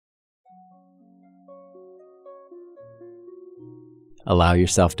Allow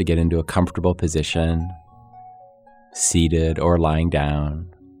yourself to get into a comfortable position, seated or lying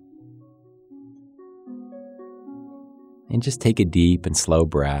down. And just take a deep and slow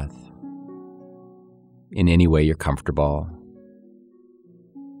breath in any way you're comfortable.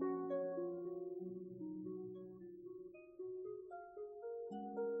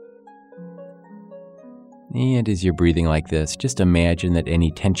 And as you're breathing like this, just imagine that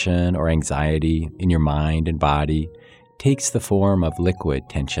any tension or anxiety in your mind and body takes the form of liquid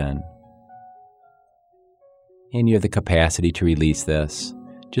tension. And you have the capacity to release this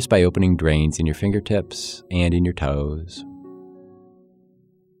just by opening drains in your fingertips and in your toes.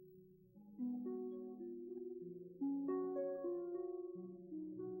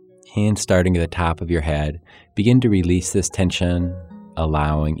 And starting at the top of your head, begin to release this tension,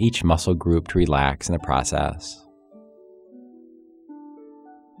 allowing each muscle group to relax in the process.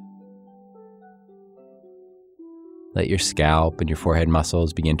 Let your scalp and your forehead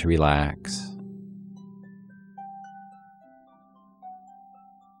muscles begin to relax.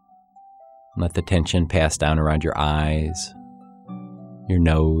 Let the tension pass down around your eyes, your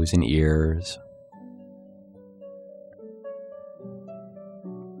nose and ears.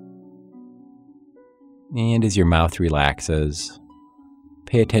 And as your mouth relaxes,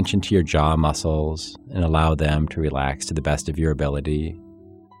 pay attention to your jaw muscles and allow them to relax to the best of your ability.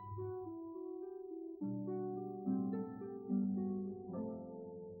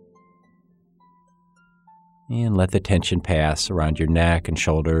 And let the tension pass around your neck and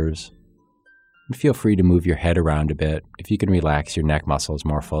shoulders. And feel free to move your head around a bit if you can relax your neck muscles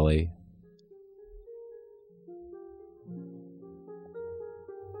more fully.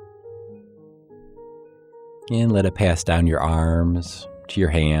 And let it pass down your arms to your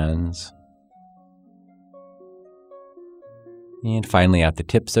hands. And finally out the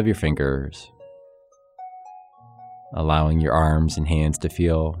tips of your fingers, allowing your arms and hands to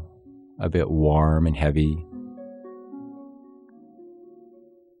feel a bit warm and heavy.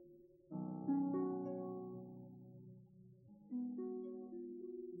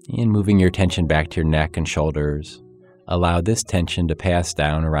 And moving your attention back to your neck and shoulders, allow this tension to pass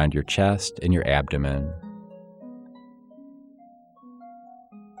down around your chest and your abdomen.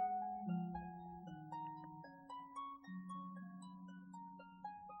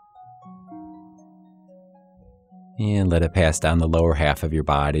 And let it pass down the lower half of your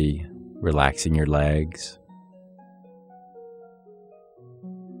body, relaxing your legs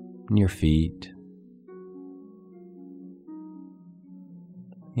and your feet.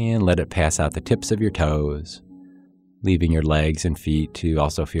 And let it pass out the tips of your toes, leaving your legs and feet to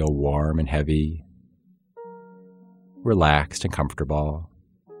also feel warm and heavy, relaxed and comfortable.